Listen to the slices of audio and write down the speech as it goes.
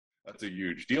that's a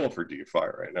huge deal for DeFi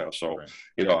right now. So,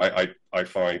 Right. I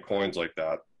find coins like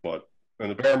that, but in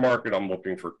the bear market, I'm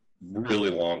looking for really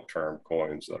long-term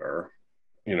coins that are,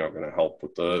 going to help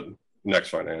with the next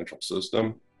financial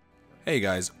system. Hey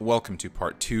guys, welcome to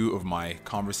part 2 of my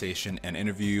conversation and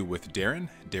interview with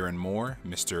Darren Moore,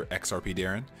 Mr.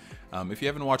 Xrpdarren. If you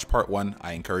haven't watched part 1,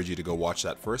 I encourage you to go watch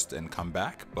that first and come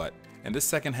back. But in this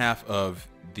second half of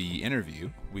the interview,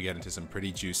 we get into some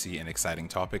pretty juicy and exciting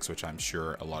topics, which I'm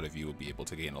sure a lot of you will be able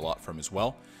to gain a lot from as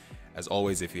well. As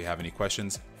always, if you have any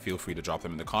questions, feel free to drop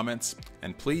them in the comments.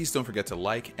 And please don't forget to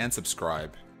like and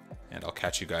subscribe. And I'll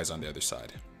catch you guys on the other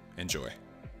side. Enjoy.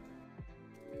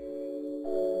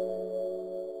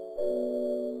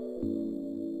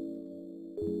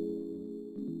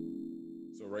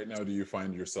 So right now, do you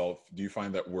find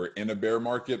that we're in a bear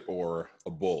market or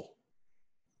a bull?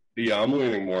 Yeah, I'm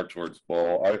leaning more towards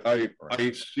bull.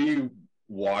 I see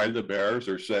why the bears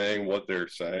are saying what they're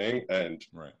saying, and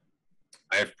Right.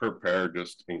 I've prepared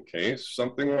just in case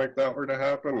something like that were to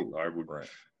happen. I would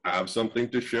have something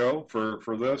to show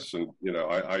for this, and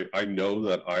I know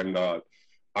that I'm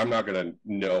not going to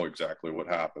know exactly what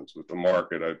happens with the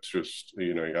market. It's just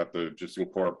you have to just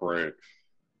incorporate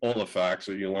all the facts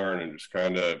that you learn and just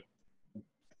kind of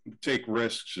take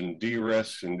risks and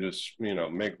de-risk and just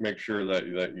make sure that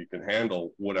you can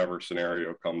handle whatever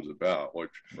scenario comes about,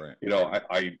 which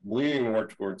I lean more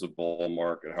towards the bull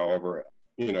market. However,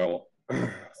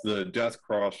 the death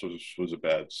cross was a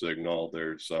bad signal.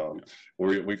 There's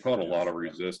we caught a lot of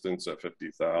resistance at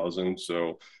 50,000,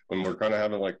 so when we're kind of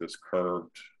having like this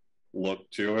curved look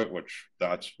to it, which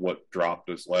that's what dropped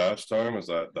us last time, is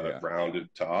that rounded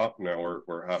top. Now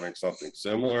we're having something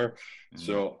similar.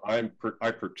 So I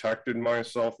protected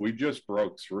myself. We just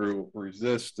broke through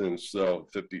resistance, so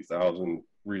 50,000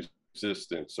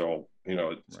 resistance. So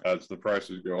as the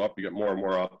prices go up, you get more and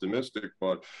more optimistic.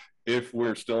 But if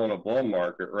we're still in a bull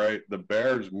market, right, the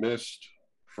bears missed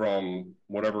from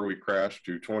whatever we crashed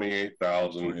to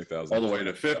 28,000 all the way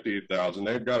to 50,000.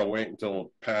 They've got to wait until it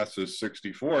passes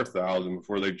 64,000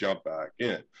 before they jump back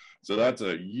in. So that's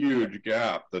a huge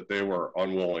gap that they were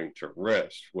unwilling to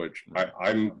risk, which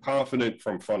I'm confident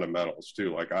from fundamentals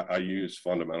too. Like I use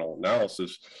fundamental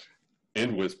analysis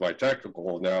in with my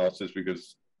technical analysis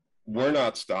because we're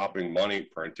not stopping money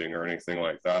printing or anything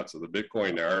like that. So the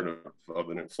Bitcoin narrative of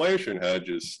an inflation hedge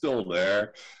is still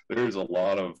there. There's a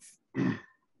lot of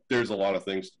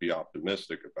things to be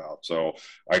optimistic about. So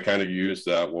I kind of use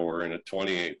that when we're in at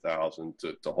 28,000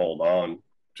 to hold on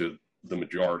to the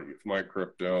majority of my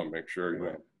crypto and make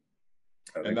sure,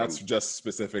 and that's just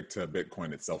specific to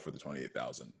Bitcoin itself for the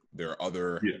 28,000. There are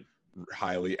other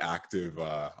highly active,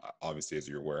 obviously, as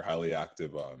you're aware, highly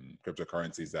active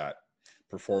cryptocurrencies that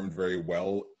performed very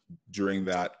well during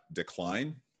that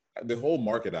decline. The whole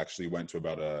market actually went to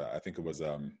about I think it was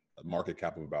a market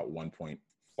cap of about 1.5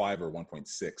 or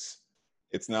 1.6.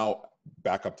 It's now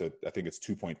back up to, I think it's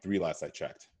 2.3 last I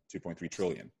checked, 2.3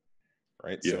 trillion,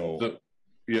 right?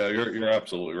 You're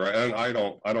absolutely right. And I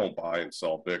don't buy and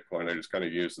sell Bitcoin. I just kind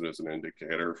of use it as an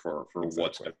indicator for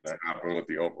what's going to happen with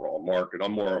the overall market.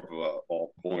 I'm more of a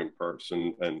altcoin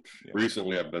person, and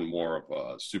recently I've been more of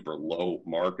a super low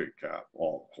market cap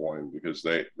altcoin because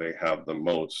they have the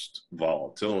most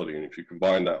volatility. And if you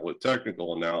combine that with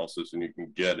technical analysis and you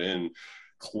can get in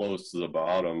close to the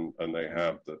bottom and they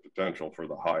have the potential for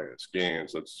the highest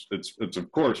gains, it's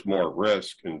of course more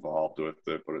risk involved with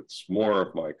it, but it's more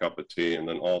of my cup of tea. And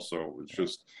then also it's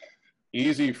just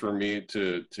easy for me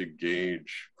to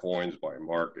gauge coins by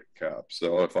market cap.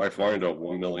 So if I find a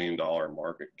 $1 million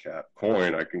market cap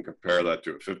coin, I can compare that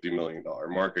to a $50 million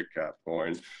market cap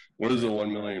coin. What does a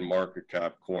 1 million market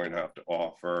cap coin have to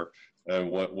offer, and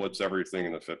what's everything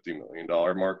in the $50 million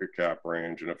market cap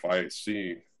range? And if I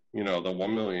see the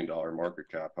 $1 million market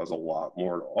cap has a lot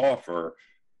more to offer,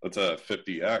 that's a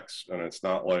 50x, and it's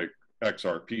not like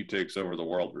XRP takes over the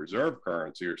world reserve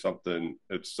currency or something.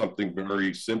 It's something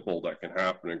very simple that can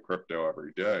happen in crypto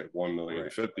every day, 1 million,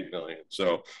 50 million.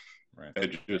 So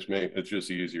it's just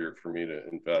easier for me to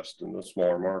invest in the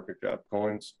smaller market cap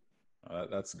coins.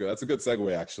 That's good. That's a good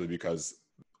segue, actually, because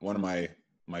one of my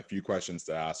few questions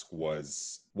to ask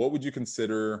was, what would you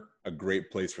consider a great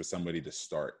place for somebody to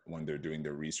start when they're doing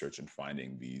their research and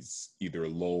finding these either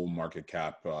low market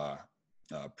cap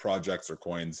projects or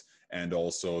coins? And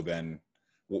also then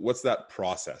what's that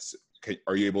process?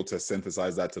 Are you able to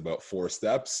synthesize that to about 4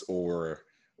 steps, or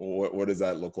what does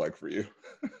that look like for you?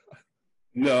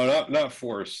 No, not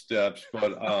 4 steps,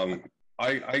 but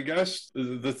I guess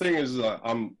the thing is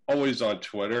I'm always on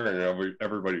Twitter and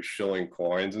everybody's shilling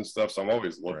coins and stuff. So I'm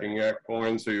always looking at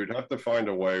coins. So you'd have to find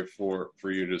a way for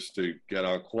you just to get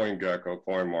on CoinGecko,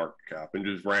 CoinMarketCap, and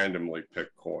just randomly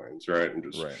pick coins, right?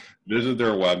 And just visit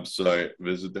their website,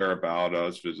 visit their About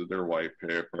Us, visit their white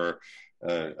paper,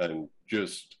 and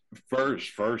just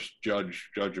first judge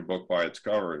a book by its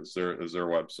cover. Is their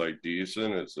website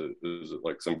decent? Is it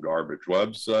like some garbage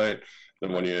website?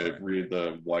 Then when you read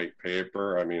the white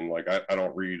paper, I mean, like I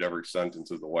don't read every sentence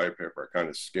of the white paper. I kind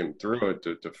of skim through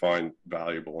it to find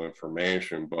valuable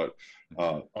information, but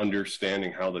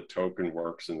understanding how the token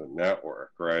works in the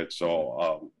network, right?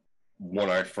 So when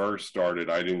I first started,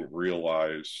 I didn't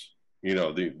realize,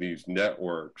 these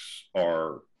networks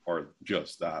are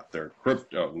just that. They're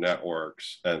crypto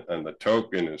networks, and the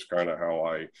token is kind of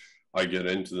how I get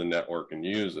into the network and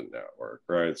use the network,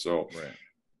 right? So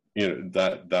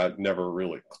that never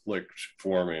really clicked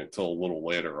for me until a little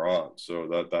later on.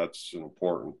 So that's an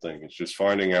important thing. It's just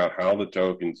finding out how the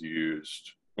token's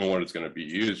used and what it's going to be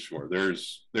used for.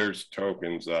 There's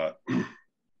tokens that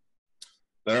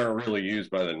that aren't really used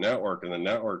by the network, and the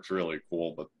network's really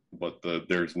cool, but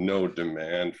there's no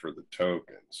demand for the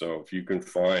token. So if you can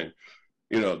find,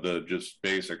 the just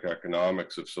basic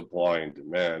economics of supply and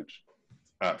demand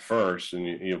at first, and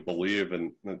you believe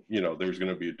in, there's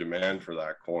going to be a demand for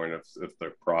that coin if the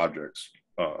project's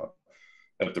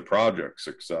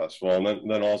successful. And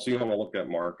then also you want to look at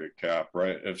market cap,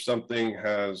 right? If something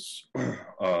has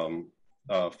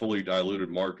fully diluted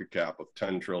market cap of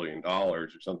 $10 trillion or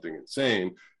something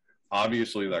insane,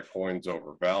 obviously that coin's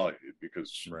overvalued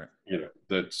because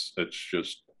it's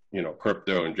just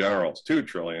crypto in general is 2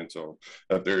 trillion. So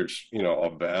that there's a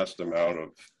vast amount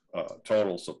of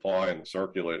total supply, and the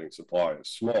circulating supply is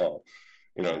small,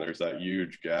 and there's that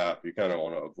huge gap. You kind of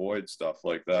want to avoid stuff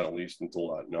like that, at least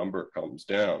until that number comes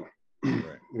down. And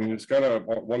it's kind of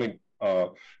wanting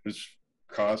just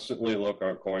constantly look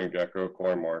on CoinGecko,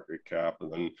 CoinMarketCap,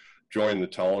 and then join the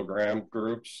Telegram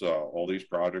groups. All these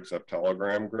projects have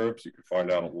Telegram groups. You can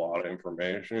find out a lot of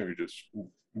information if you just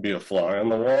be a fly on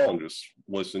the wall and just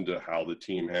listen to how the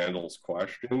team handles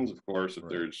questions. Of course, if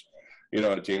there's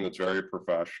a team that's very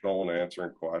professional and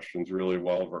answering questions really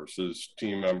well versus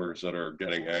team members that are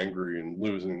getting angry and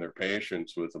losing their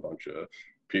patience with a bunch of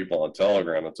people on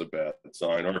Telegram, that's a bad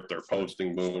sign. Or if they're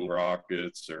posting moon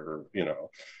rockets or,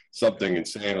 something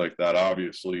insane like that,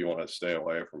 obviously you want to stay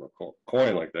away from a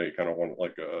coin like that. You kind of want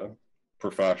like a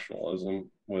professionalism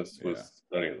with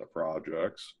any of the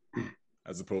projects.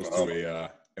 As opposed to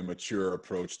a mature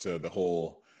approach to the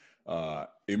whole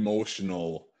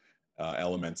emotional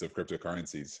elements of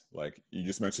cryptocurrencies. Like you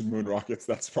just mentioned moon rockets,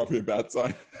 that's probably a bad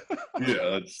sign.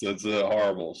 Yeah, that's a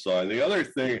horrible sign. The other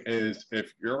thing is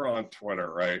if you're on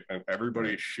Twitter, right, and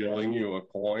everybody's shilling you a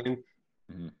coin,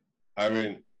 I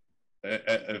mean,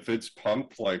 if it's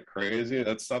pumped like crazy,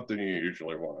 that's something you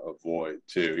usually want to avoid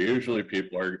too. Usually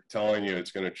people are telling you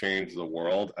it's going to change the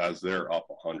world as they're up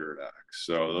 100x.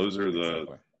 So those are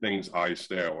the things I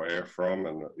stay away from.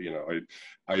 And,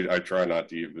 I try not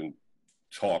to even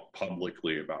talk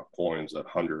publicly about coins at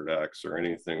 100x or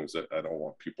anything, that I don't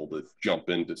want people to jump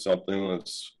into something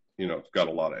that's, got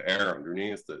a lot of air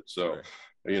underneath it. So,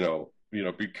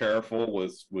 be careful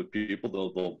with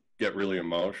people. They'll get really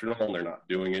emotional, and they're not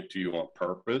doing it to you on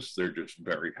purpose. They're just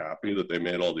very happy that they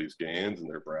made all these gains and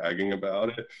they're bragging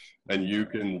about it. And you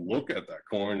can look at that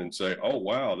coin and say, oh,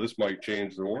 wow, this might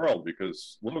change the world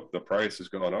because look, the price has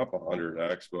gone up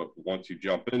 100x, but once you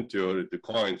jump into it, it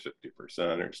declines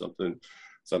 50% or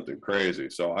something crazy.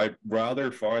 So I'd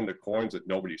rather find the coins that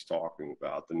nobody's talking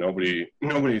about, that nobody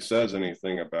says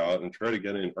anything about, and try to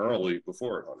get in early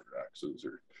before it 100x's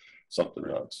or something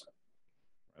else.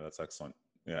 That's excellent.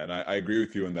 Yeah, and I agree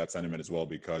with you in that sentiment as well,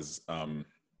 because,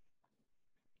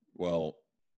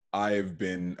 I've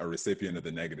been a recipient of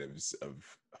the negatives of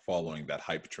following that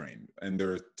hype train. And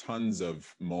there are tons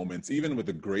of moments, even with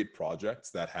the great projects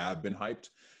that have been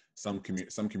hyped. Some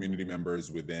community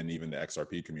members within even the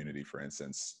XRP community, for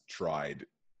instance, tried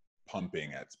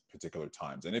pumping at particular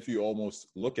times. And if you almost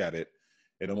look at it,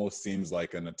 it almost seems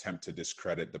like an attempt to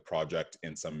discredit the project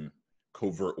in some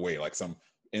covert way, like some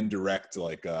indirect,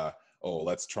 like,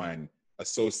 let's try and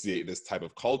associate this type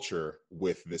of culture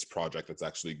with this project that's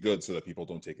actually good so that people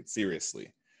don't take it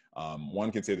seriously.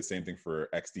 One can say the same thing for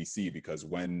XDC, because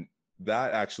when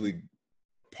that actually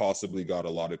possibly got a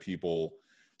lot of people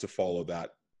to follow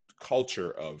that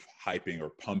culture of hyping or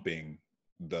pumping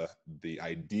the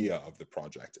idea of the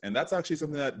project. And that's actually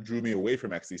something that drew me away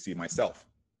from XDC myself.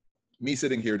 Me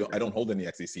sitting here, I don't hold any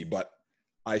XDC, but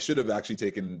I should have actually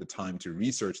taken the time to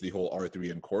research the whole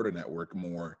R3 and Corda network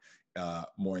more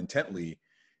intently,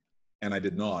 and I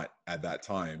did not at that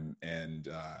time. And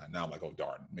now I'm like, oh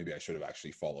darn, maybe I should have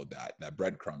actually followed that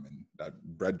breadcrumb and that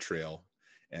bread trail,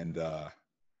 and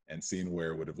seen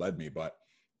where it would have led me. But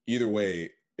either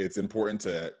way, it's important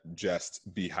to just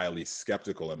be highly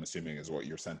skeptical, I'm assuming, is what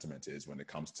your sentiment is when it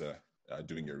comes to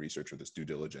doing your research or this due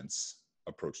diligence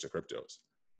approach to cryptos.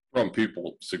 From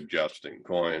people suggesting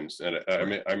coins, and I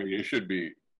mean, you should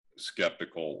be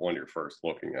skeptical when you're first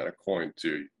looking at a coin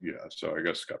too. Yeah, so I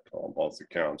guess skeptical on both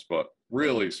accounts, but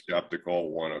really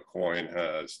skeptical when a coin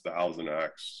has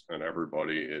 1000x and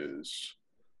everybody is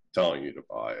telling you to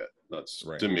buy it. That's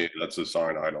to me, that's a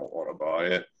sign I don't want to buy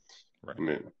it. I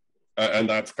mean, and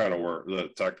that's kind of where the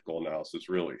technical analysis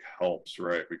really helps,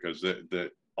 right? Because a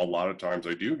lot of times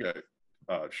I do get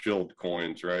shilled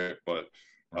coins, right? But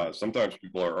sometimes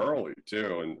people are early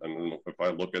too, and if I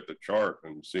look at the chart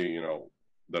and see, you know,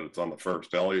 that it's on the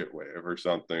first Elliott wave or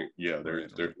something, yeah,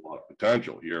 there's a lot of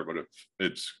potential here. But if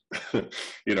it's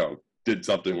you know, did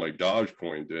something like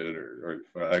Dogecoin did or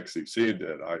XCC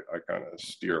did, I kind of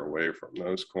steer away from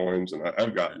those coins. And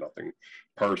I've got nothing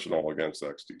personal against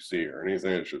XTC or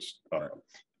anything. It's just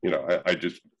you know, I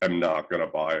just am not going to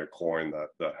buy a coin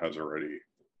that has already,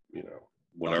 you know,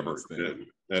 whatever it did.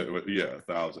 Yeah,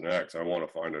 1000x. I want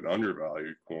to find an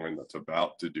undervalued coin that's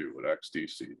about to do what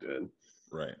XTC did.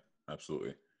 Right.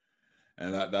 Absolutely.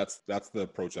 And that's the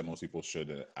approach that most people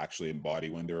should actually embody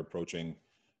when they're approaching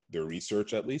their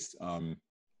research, at least.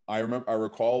 I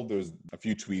recall there's a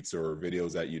few tweets or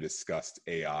videos that you discussed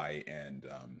AI and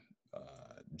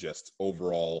just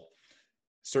overall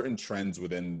certain trends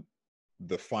within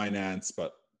the finance,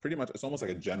 but pretty much it's almost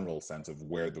like a general sense of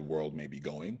where the world may be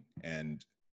going. And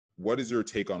what is your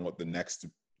take on what the next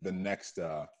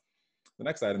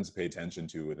items to pay attention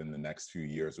to within the next few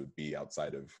years would be,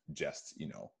 outside of just, you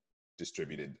know,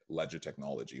 distributed ledger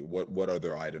technology? What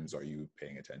other items are you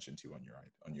paying attention to on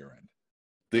your end?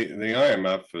 The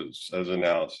IMF has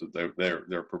announced that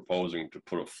they're proposing to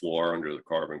put a floor under the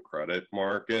carbon credit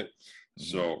market.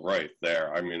 So right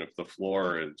there, I mean, if the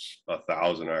floor is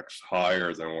 1000x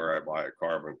higher than where I buy a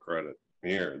carbon credit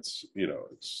here, it's, you know,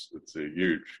 it's a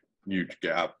huge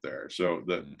gap there. So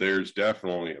there's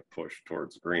definitely a push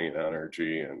towards green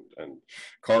energy and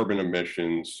carbon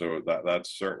emissions. So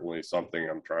that's certainly something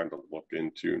I'm trying to look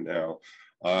into now.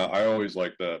 I always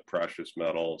like the precious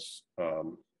metals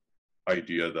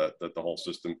idea that the whole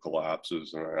system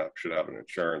collapses and I should have an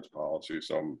insurance policy.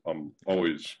 So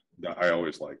I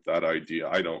always like that idea.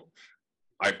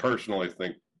 I personally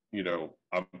think, you know,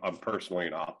 I'm personally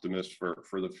an optimist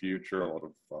for the future. A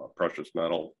lot of precious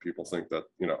metal people think that,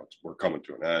 you know, we're coming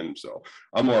to an end. So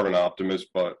I'm more of an optimist,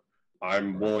 but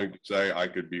I'm willing to say I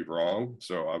could be wrong.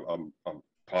 So I'm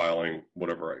piling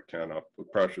whatever I can up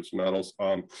with precious metals.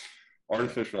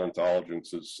 Artificial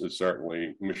intelligence is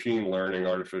certainly machine learning,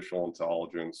 artificial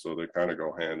intelligence. So they kind of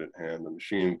go hand in hand.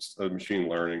 The machine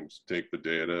learning take the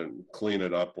data and clean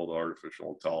it up while the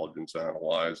artificial intelligence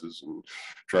analyzes and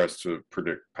tries to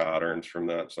predict patterns from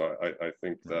that. So I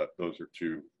think that those are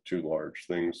two large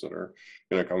things that are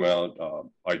going to come out.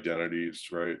 Identities,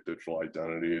 right? Digital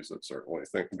identities. That's certainly, I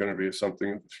think, going to be something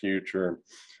in the future.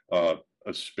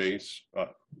 A space,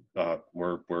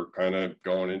 we're kind of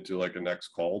going into like a next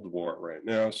Cold War right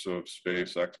now. So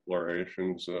space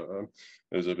explorations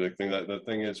is a big thing. The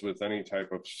thing is with any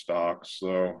type of stocks,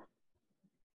 though,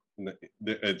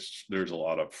 there's a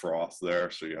lot of froth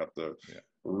there. So you have to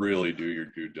really do your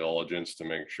due diligence to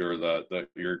make sure that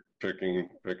you're picking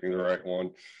the right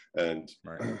one. And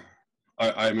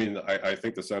I mean, I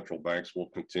think the central banks will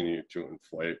continue to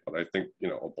inflate, but I think, you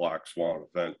know, a black swan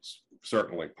event's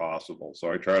certainly possible.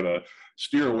 So I try to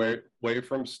steer away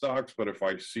from stocks, but if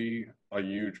I see a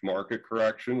huge market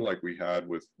correction like we had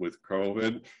with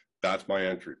COVID, that's my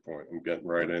entry point. I'm getting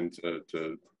right into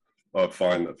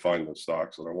find the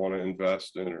stocks that I want to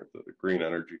invest in, or the green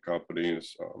energy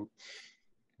companies.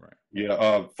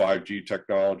 5G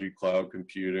technology, cloud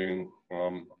computing.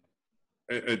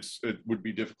 It would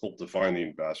be difficult to find the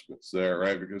investments there,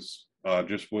 right? Because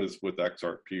just with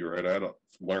XRP, right, I had to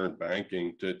learn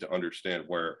banking to understand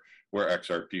where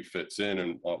XRP fits in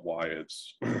and why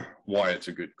it's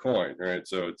a good coin, right?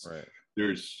 So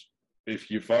there's, if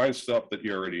you find stuff that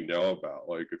you already know about,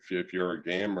 like if you're a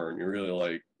gamer and you really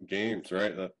like games,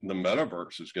 right, the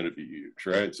metaverse is going to be huge,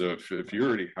 right? So if you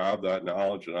already have that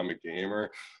knowledge, and I'm a gamer,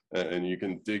 and you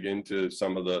can dig into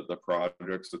some of the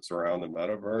projects that surround the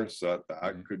metaverse,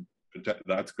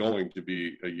 that's going to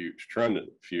be a huge trend in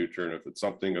the future. And if it's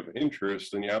something of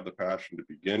interest, then you have the passion to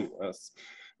begin with,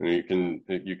 and you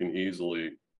can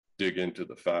easily dig into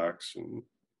the facts and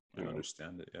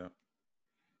understand it. Yeah.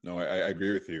 No, I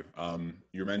agree with you.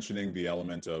 You're mentioning the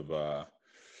element of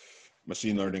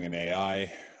machine learning and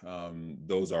AI.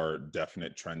 Those are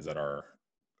definite trends that are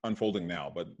unfolding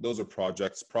now, but those are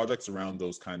projects around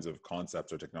those kinds of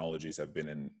concepts or technologies have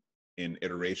been in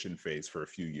iteration phase for a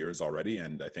few years already.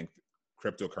 And I think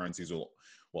cryptocurrency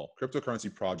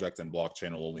projects and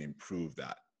blockchain will only improve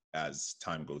that as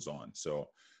time goes on. So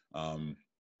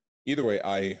either way,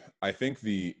 I think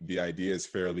the idea is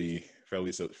fairly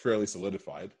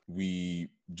solidified. We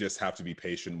just have to be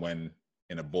patient when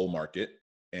in a bull market,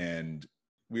 and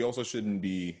we also shouldn't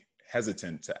be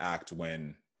hesitant to act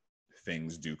when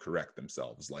things do correct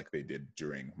themselves like they did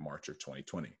during March of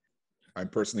 2020. I'm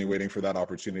personally waiting for that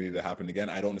opportunity to happen again.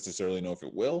 I don't necessarily know if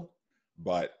it will,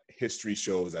 but history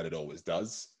shows that it always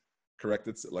does correct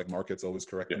like markets always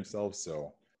correct themselves.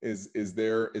 So is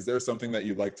there something that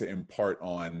you'd like to impart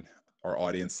on our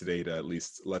audience today to at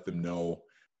least let them know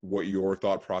what your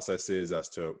thought process is as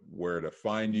to where to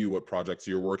find you, what projects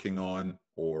you're working on,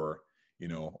 or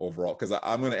overall? Because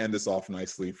I'm going to end this off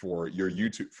nicely for the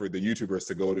YouTubers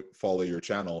to go to follow your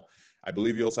channel. I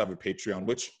believe you also have a Patreon,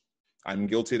 which I'm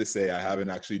guilty to say I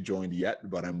haven't actually joined yet,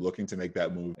 but I'm looking to make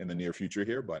that move in the near future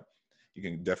here. But you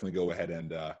can definitely go ahead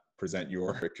and present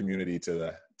your community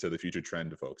to the Future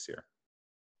Trend folks here.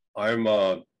 I'm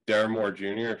Darren Moore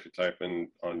Jr. If you type in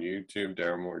on YouTube,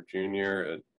 Darren Moore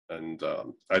Jr. And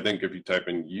I think if you type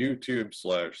in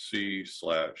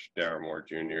YouTube/C/Darren Moore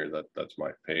Jr., that's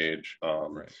my page.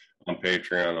 Right. On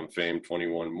Patreon, I'm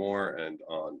Fame21More, and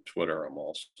on Twitter, I'm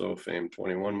also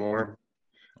Fame21More.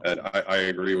 And I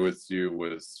agree with you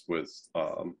with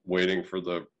waiting for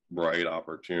the right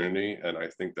opportunity, and I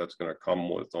think that's going to come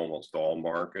with almost all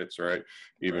markets, right?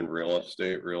 Even real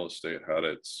estate. Real estate had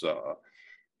its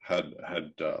had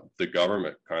the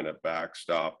government kind of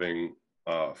backstopping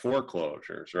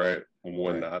foreclosures, right?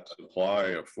 When that supply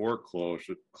of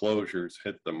foreclosures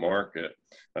hit the market,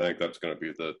 I think that's going to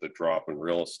be the drop in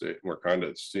real estate. And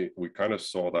we kind of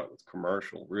saw that with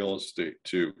commercial real estate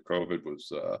too. COVID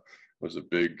was a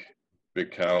big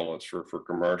catalyst for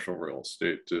commercial real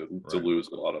estate to lose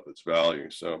a lot of its value.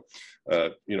 So,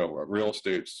 real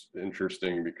estate's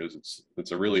interesting because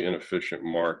it's a really inefficient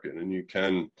market, and you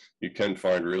can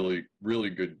find really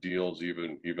good deals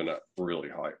even at really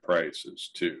high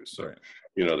prices too. So,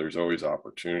 there's always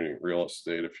opportunity in real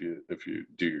estate if you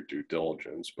do your due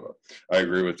diligence. But I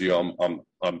agree with you.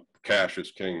 I'm cash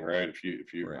is king, right? If you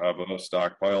have a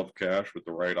stockpile of cash with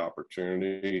the right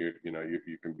opportunity,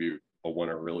 you can be a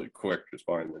winner really quick just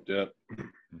buying the dip.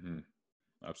 Mm-hmm.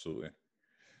 Absolutely.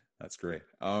 That's great.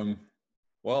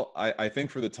 Well, I think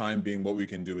for the time being, what we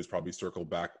can do is probably circle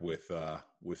back with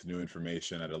new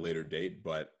information at a later date.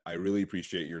 But I really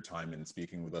appreciate your time in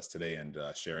speaking with us today and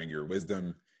sharing your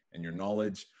wisdom and your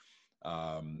knowledge,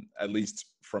 at least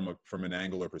from an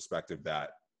angle or perspective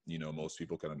that most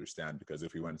people can understand. Because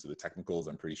if we went into the technicals,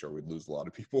 I'm pretty sure we'd lose a lot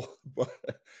of people.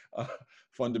 But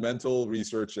fundamental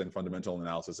research and fundamental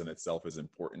analysis in itself is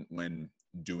important when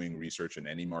doing research in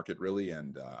any market, really.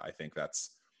 And I think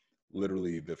that's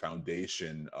literally the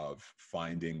foundation of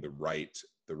finding the right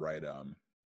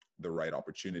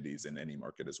opportunities in any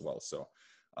market as well. So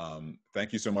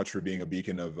thank you so much for being a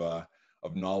beacon of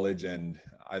knowledge, and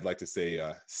I'd like to say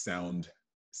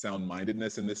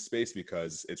sound-mindedness in this space,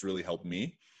 because it's really helped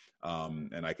me.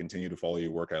 And I continue to follow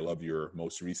your work. I love your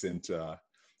most recent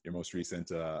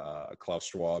Klaus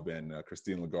Schwab and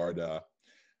Christine Lagarde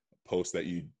post that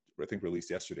you, I think,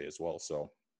 released yesterday as well. So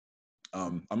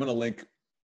I'm going to link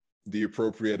the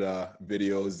appropriate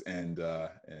videos and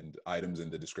items in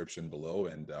the description below.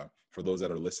 And for those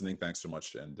that are listening, thanks so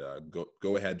much. And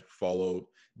go ahead, follow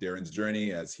Darren's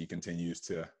journey as he continues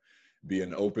to be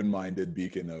an open-minded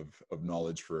beacon of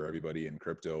knowledge for everybody in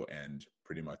crypto, and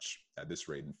pretty much at this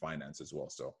rate in finance as well.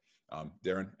 So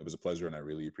Darren, it was a pleasure, and I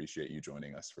really appreciate you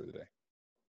joining us for the day.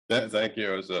 Thank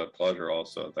you. It was a pleasure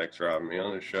also. Thanks for having me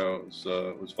on the show. It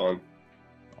was fun.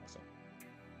 Awesome.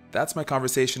 That's my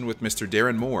conversation with Mr.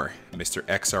 Darren Moore, Mr.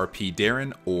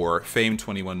 Xrpdarren, or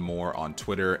Fame21More on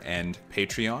Twitter and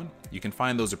Patreon. You can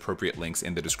find those appropriate links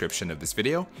in the description of this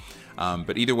video.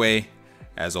 But either way,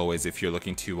 as always, if you're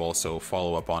looking to also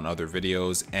follow up on other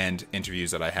videos and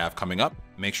interviews that I have coming up,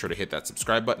 make sure to hit that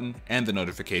subscribe button and the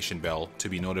notification bell to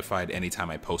be notified anytime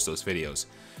I post those videos.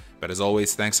 But as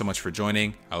always, thanks so much for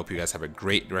joining. I hope you guys have a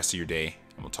great rest of your day,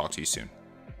 and we'll talk to you soon.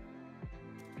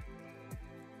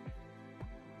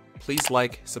 Please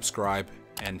like, subscribe,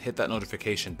 and hit that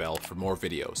notification bell for more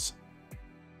videos.